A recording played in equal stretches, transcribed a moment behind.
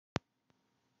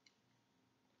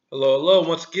Hello, hello.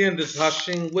 Once again, this is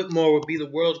Hashim Whitmore will be the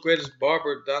world's greatest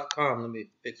barber.com. Let me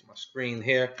fix my screen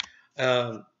here.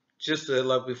 Just to,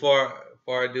 like before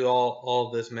I do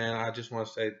all this, man, I just want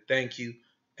to say thank you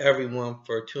everyone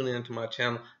for tuning into my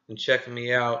channel and checking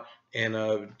me out and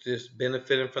just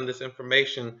benefiting from this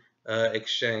information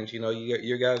exchange. You know,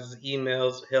 your guys'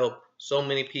 emails help so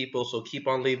many people, so keep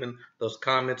on leaving those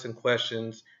comments and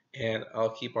questions, and I'll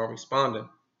keep on responding.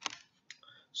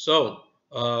 So,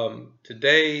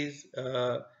 today's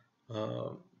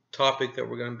um, topic that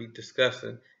we're going to be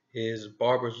discussing is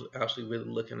barbers actually really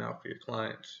looking out for your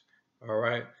clients. All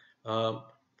right. Um,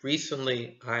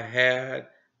 Recently, I had a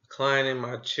client in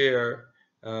my chair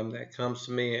that comes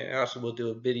to me, and actually we'll do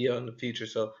a video in the future,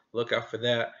 so look out for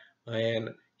that.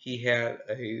 And he had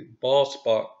a bald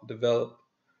spot develop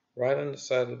right on the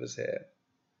side of his head,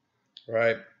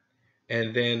 right?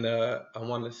 And then I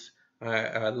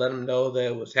let him know that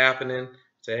it was happening.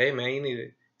 Say, hey man, you need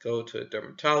to go to a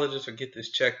dermatologist or get this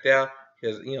checked out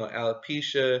because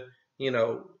alopecia, you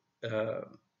know, uh,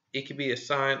 it could be a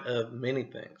sign of many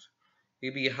things. It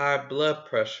could be high blood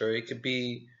pressure. It could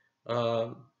be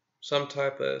some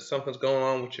type of something's going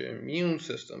on with your immune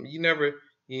system. You never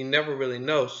really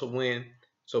know.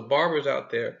 So barbers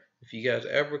out there, if you guys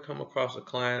ever come across a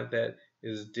client that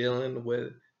is dealing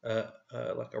with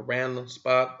like a random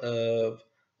spot of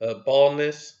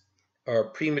baldness or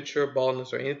premature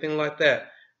baldness or anything like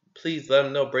that, please let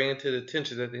them know, bring it to the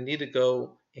attention that they need to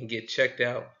go and get checked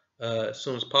out as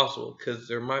soon as possible because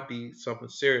there might be something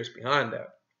serious behind that.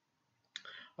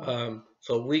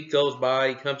 So a week goes by,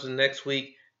 he comes in next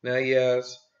week, now he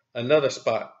has another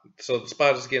spot. So the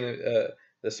spot is getting,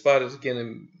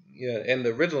 and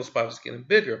the original spot is getting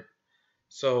bigger.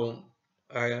 So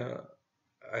I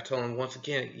told him once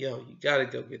again, yo, you gotta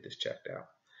go get this checked out.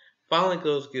 Finally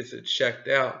goes, gets it checked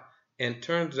out, and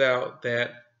turns out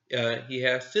that he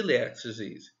has celiac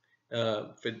disease.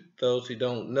 For those who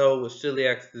don't know what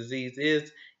celiac disease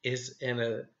is, it's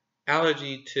an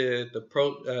allergy to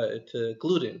to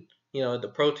gluten. You know, the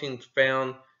proteins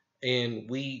found in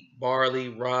wheat, barley,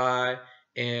 rye,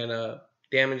 and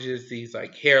damages these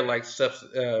like hair-like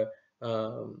substances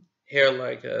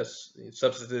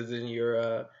in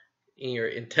your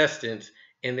intestines,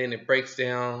 and then it breaks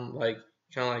down like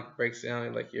kind of like breaks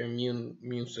down like your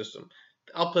immune system.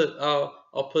 I'll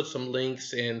put some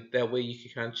links, and that way you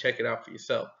can kind of check it out for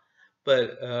yourself.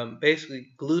 But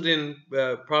basically, gluten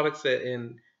products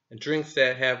and drinks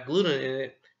that have gluten in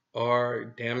it are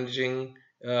damaging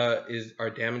his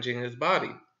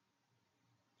body.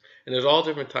 And there's all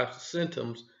different types of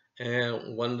symptoms.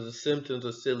 And one of the symptoms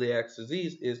of celiac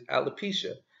disease is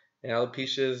alopecia. And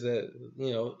alopecia is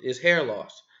is hair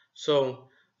loss. So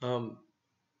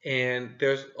and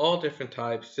there's all different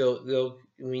types. They'll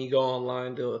when you go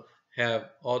online, they'll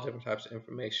have all different types of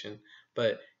information.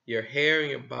 But your hair and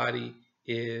your body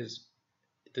is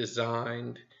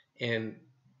designed and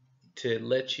to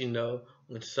let you know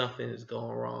when something is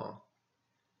going wrong.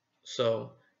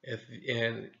 So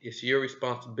it's your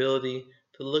responsibility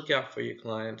to look out for your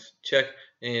clients, check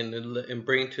and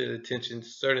bring to the attention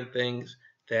certain things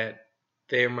that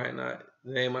they might not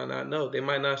know. They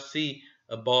might not see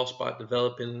a bald spot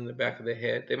developing in the back of their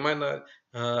head. They might not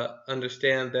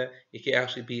understand that it can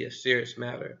actually be a serious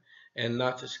matter, and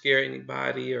not to scare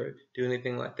anybody or do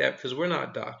anything like that, because we're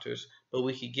not doctors, but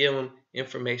we could give them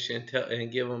information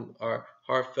and give them our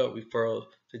heartfelt referrals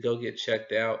to go get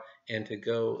checked out and to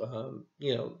go,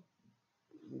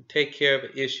 take care of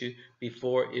an issue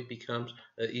before it becomes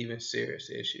an even serious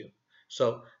issue.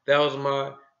 So that was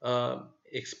my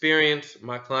experience.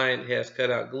 My client has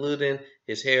cut out gluten.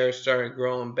 His hair started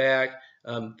growing back.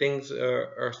 Things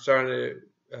are starting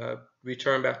to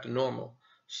return back to normal.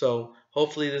 So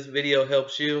hopefully this video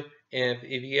helps you. And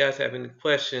if you guys have any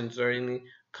questions or any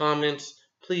comments,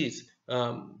 please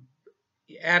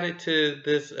add it to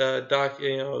this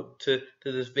to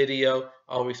this video.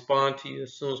 I'll respond to you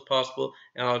as soon as possible,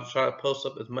 and I'll try to post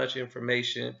up as much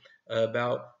information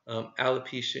about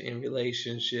alopecia in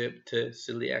relationship to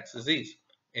celiac disease.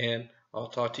 And I'll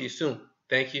talk to you soon.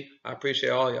 Thank you. I appreciate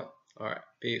all y'all. All right.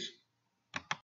 Peace.